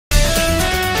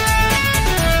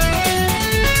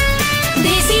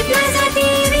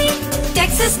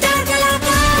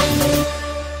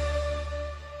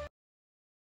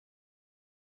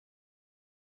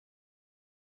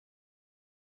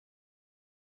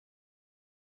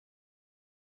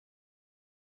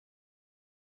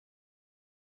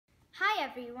Hi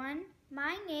everyone,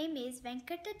 my name is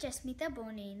Venkata Jasmita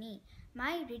Boneni.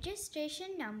 My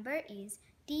registration number is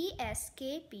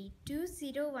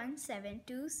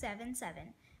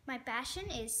TSKP2017P277. My passion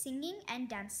is singing and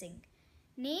dancing.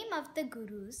 Name of the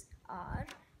gurus are: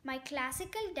 my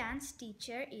classical dance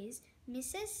teacher is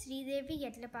Mrs. Sridevi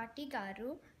Yedlapati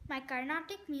Garu. My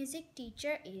Carnatic music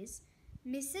teacher is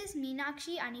Mrs.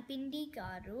 Meenakshi Anipindi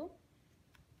Garu.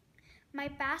 My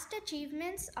past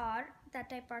achievements are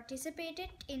that I participated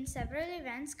in several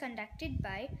events conducted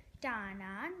by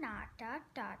TANA, NATA,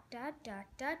 TATA,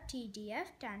 DATA, TDF,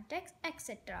 Tantex,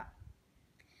 etc.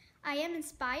 I am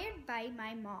inspired by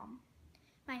my mom.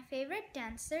 My favorite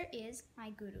dancer is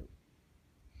my guru.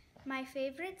 My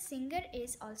favorite singer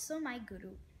is also my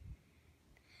guru.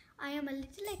 I am a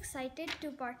little excited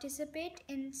to participate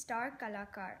in Star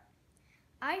Kalakaar.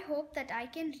 I hope that I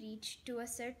can reach to a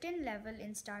certain level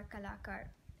in Star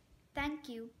Kalakaar. Thank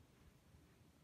you.